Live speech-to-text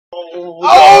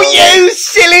Oh, you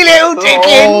silly little Dickens!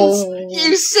 Oh.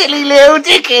 You silly little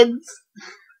Dickens!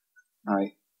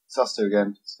 Alright, it's us two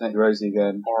again. It's Yaroze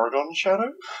again. Oregon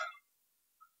Shadow?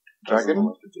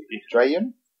 Dragon?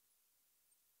 Dragon?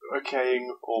 Okaying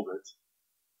orbit.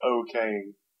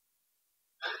 Okaying.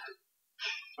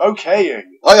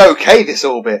 Okaying! I okay this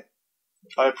orbit!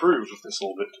 I approve of this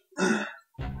orbit.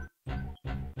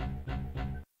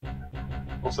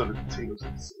 Also, the tingles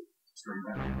in the string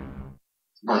down.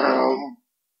 I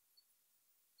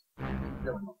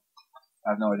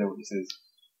have no idea what this is.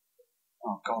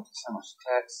 Oh god, there's so much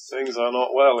text. Things are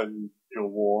not well in your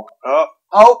war. Oh!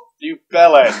 You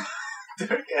bellend! Do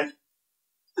it again.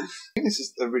 I think this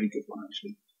is a really good one,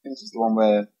 actually. I think this is the one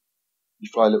where you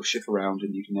fly a little ship around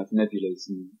and you can have nebulas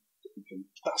and different things.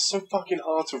 That's so fucking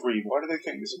hard to read. Why do they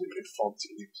think this is a good font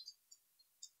to use?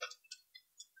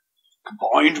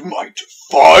 Combined might of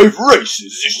 5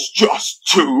 races is just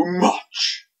too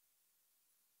much.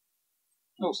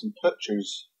 Oh, some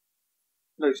butchers.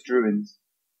 Those druids.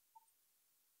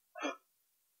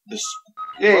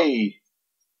 Yay!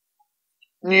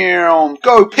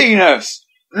 Go penis!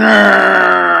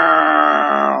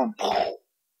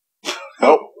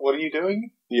 Oh, what are you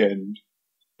doing? The end.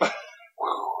 Oh,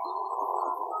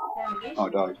 I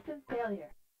died.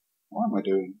 What am I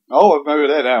doing? Oh, I'm over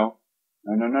there now.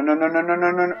 No.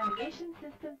 Navigation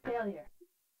system failure.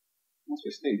 What's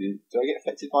this do? Do I get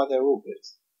affected by their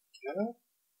orbits? Yeah.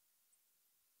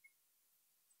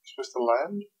 You're supposed to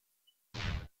land?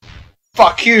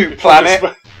 Fuck you, planet!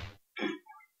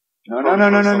 No.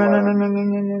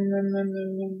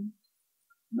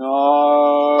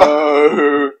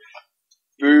 No!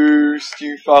 Boost,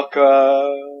 you fucker!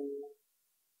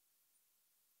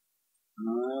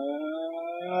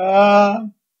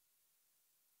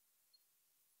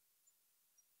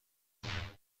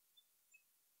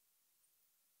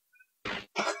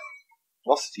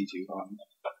 Velocity too high.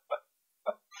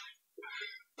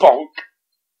 Bonk!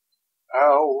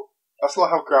 Ow. That's not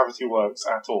how gravity works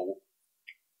at all.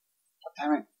 God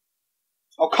damn it.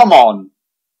 Oh, come on!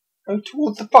 Go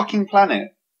towards the fucking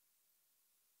planet.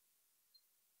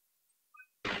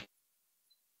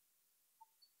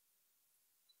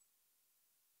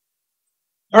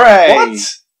 Hooray! What?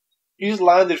 You just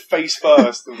landed face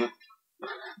first. And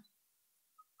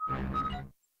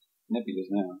Nebulas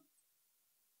now.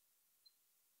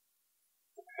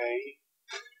 Okay.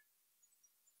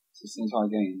 It's this entire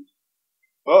game.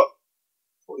 Oh!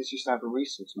 What is used to have a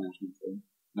resource management thing?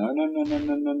 No.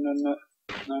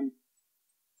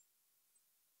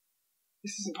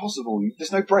 This is impossible.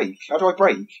 There's no brake. How do I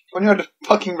brake? I only had to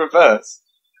fucking reverse.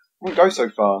 I won't go so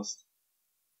fast.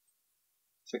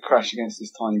 To crash against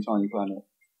this tiny planet.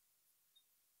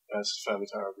 That's fairly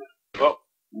terrible. Oh!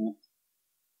 Yeah.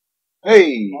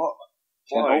 Hey! What?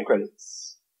 Why? All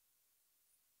credits.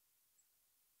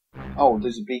 Oh,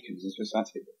 those are beacons. I'm supposed to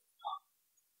activate them.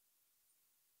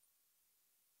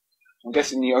 I'm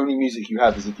guessing the only music you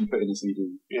have is if you put in a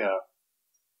CD. Yeah.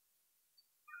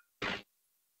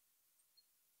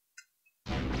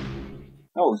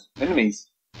 Oh, enemies.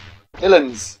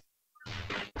 Villains.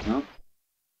 No?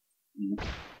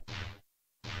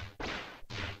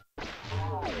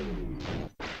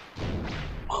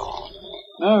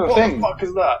 No, what thing. the fuck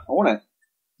is that? I want it.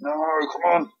 No, come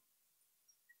on.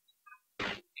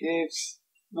 Gives.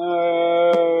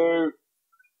 No.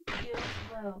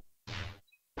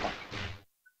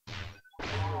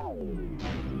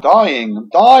 I'm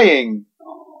dying.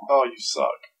 Oh, you suck.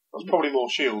 That's probably more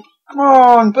shield. Come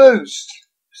on, boost.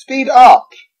 Speed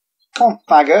up. Come on,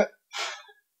 faggot.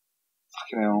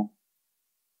 Fucking hell.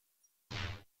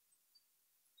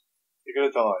 You're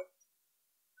gonna die.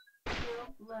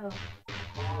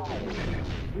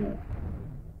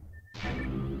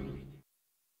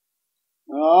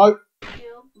 No.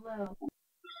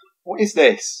 What is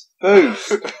this?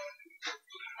 Boost.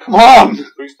 Come on.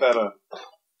 Who's better?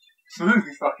 Smooth,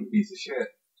 you fucking piece of shit.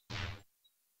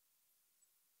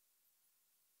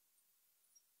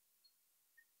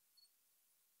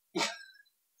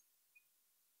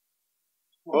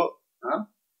 What? Huh?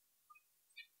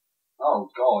 Oh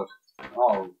god.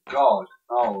 Oh god.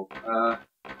 Oh, I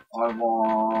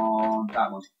want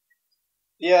that one.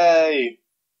 Yay!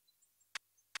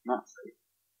 That's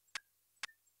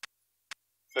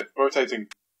it. Rotating.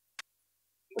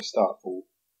 Let's start, Paul.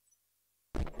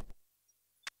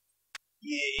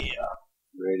 Yeah!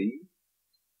 Ready?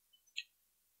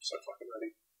 So fucking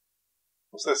ready.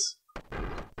 What's this?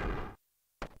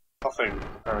 Nothing,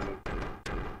 apparently.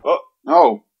 Oh!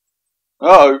 No!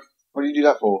 Oh! What did you do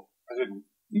that for? I didn't.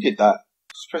 You did that.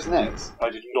 Just press X.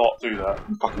 I did not do that.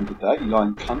 You fucking did that, you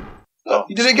lying cunt. Oh,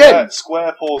 you did it again!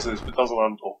 Square pauses, but doesn't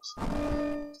unpause.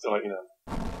 Just to let you know.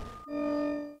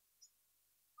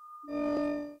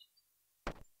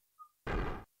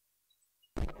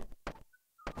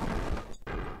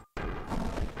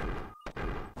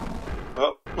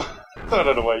 Oh, I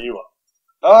don't know where you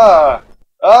are.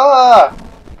 Ah!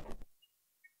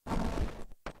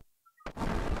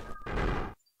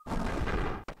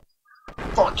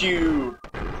 Fuck you!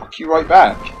 Fuck you right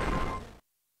back.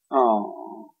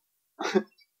 Oh.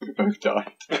 We both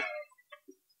died.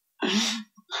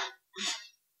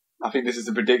 I think this is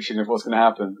a prediction of what's going to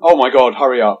happen. Oh my god,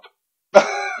 hurry up.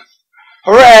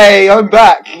 Hooray, I'm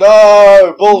back!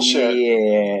 No! Bullshit!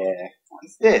 Yeah. What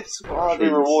is this? What are I've been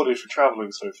these? rewarded for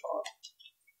travelling so far.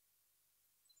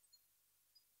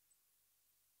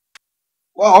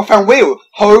 Well, I found wheels.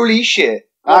 Holy shit.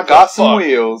 I What got the some fuck?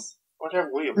 wheels. Why do you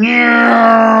have wheels?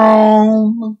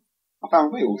 I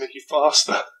found wheels. Make you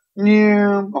faster. I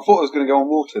thought I was going to go on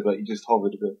water, but he just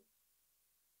hovered a bit.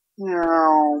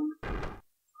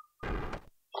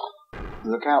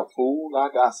 Look out, fool. I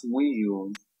got some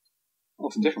wheels. Oh,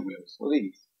 some different wheels. What are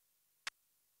these?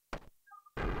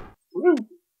 Woo!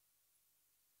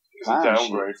 It's a Ah,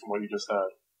 downgrade from what you just had.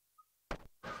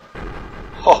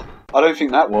 Oh, I don't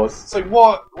think that was. So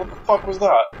what? What the fuck was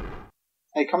that?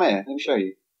 Hey, come here. Let me show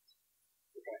you.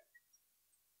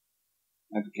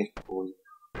 I have a gift for you.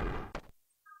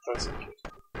 That's a kid.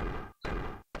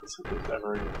 That's a good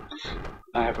ever again.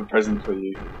 I have a present for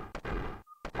you.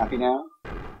 Happy now?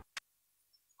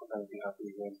 I'll never be happy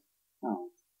again. Oh.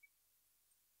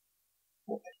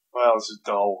 Wow, this is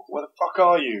dull. Where the fuck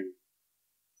are you?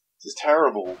 This is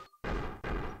terrible.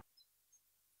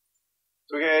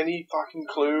 Do I get any fucking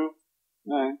clue?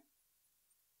 No. I'm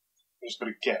just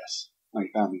gonna guess. Oh, you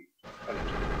found me.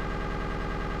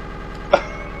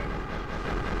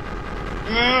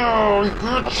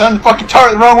 I turned the fucking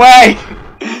turret the wrong way!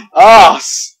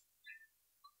 Arse!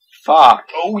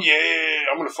 Fuck. Oh yeah!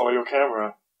 I'm gonna follow your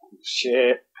camera.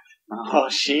 Shit. Oh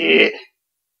shit.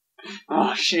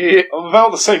 Oh shit. I'm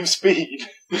about the same speed.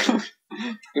 Give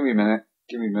me a minute.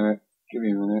 Give me a minute. Give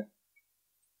me a minute.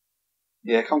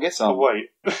 Yeah, come get some. Oh wait.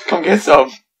 Come get some.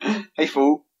 Hey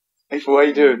fool. Hey fool, how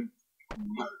you doing?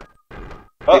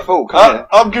 Hey fool, come here.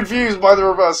 I'm confused by the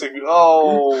reversing.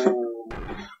 Oh.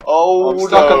 Oh I'm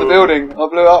stuck no. on the building. I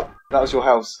blew up. That was your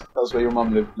house. That was where your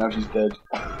mum lived. Now she's dead.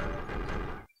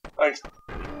 Thanks,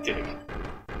 dick.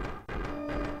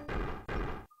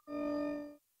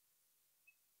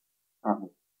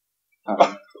 Uh-oh.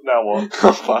 Now what?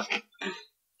 Oh fuck.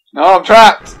 No, I'm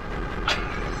trapped!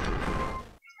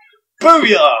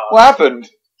 Booyah! What happened?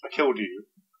 I killed you.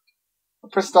 I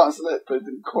pressed start and select, but it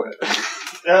didn't quit.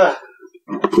 Yeah.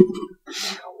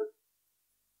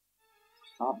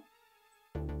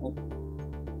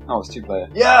 Oh, it's 2-player.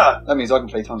 Yeah! That means I can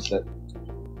play time slip.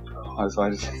 Oh, so I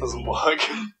just... Doesn't work.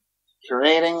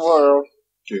 Creating world.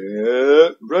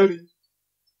 Get ready.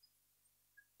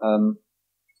 Why am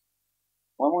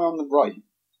I on the right? Did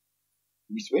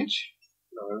we switch?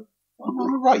 No. Why am I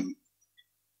on the right?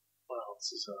 Wow,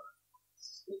 this is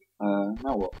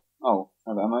Now what? Oh,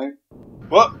 have ammo.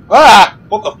 What? Ah!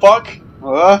 What the fuck?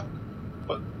 What?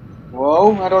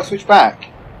 Whoa, how do I switch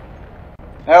back?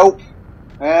 Help!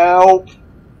 Help!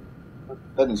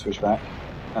 That didn't switch back.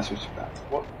 I switched back.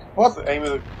 What? What? What's the aim of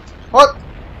the... What?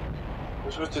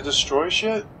 We're supposed to destroy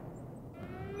shit?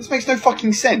 This makes no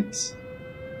fucking sense.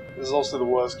 This is also the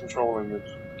worst controlling of...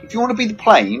 If you want to be the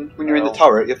plane when you're in the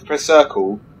turret, you have to press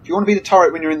circle. If you want to be the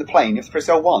turret when you're in the plane, you have to press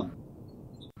L1.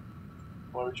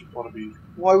 Why would you want to be...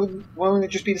 Why wouldn't it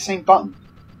just be the same button?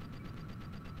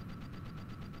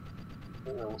 I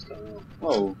don't know what's going on.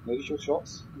 Whoa, maybe your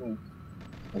shots? Yeah.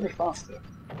 Maybe faster.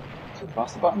 Is it a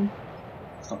faster button?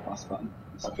 It's not a faster button.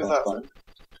 It's not a What is faster that button.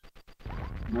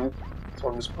 No. So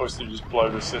I'm supposed to just blow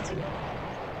the city up.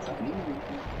 Is that me?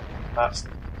 That's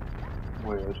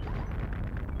weird.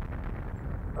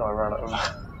 Oh, I ran out of... I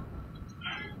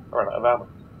ran out of ammo.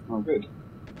 Oh, good.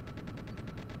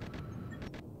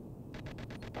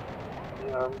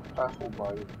 Yeah, I'm baffled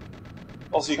by it.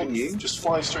 Also, you Is that can you? just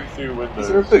fly straight through windows. Is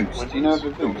there a boost? Windows. Do you know of a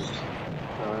boost?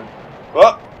 No.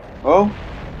 What? Oh, what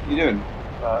are you doing?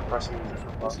 Pressing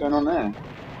different What's buttons. going on there?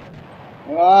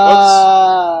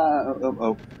 Ah!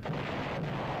 Oh.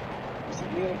 Is it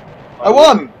me? I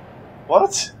won!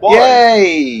 What? Why?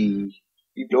 Yay!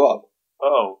 You blew up.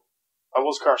 Oh. I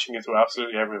was crashing into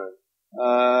absolutely everything. Do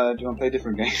you want to play a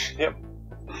different game? Yep.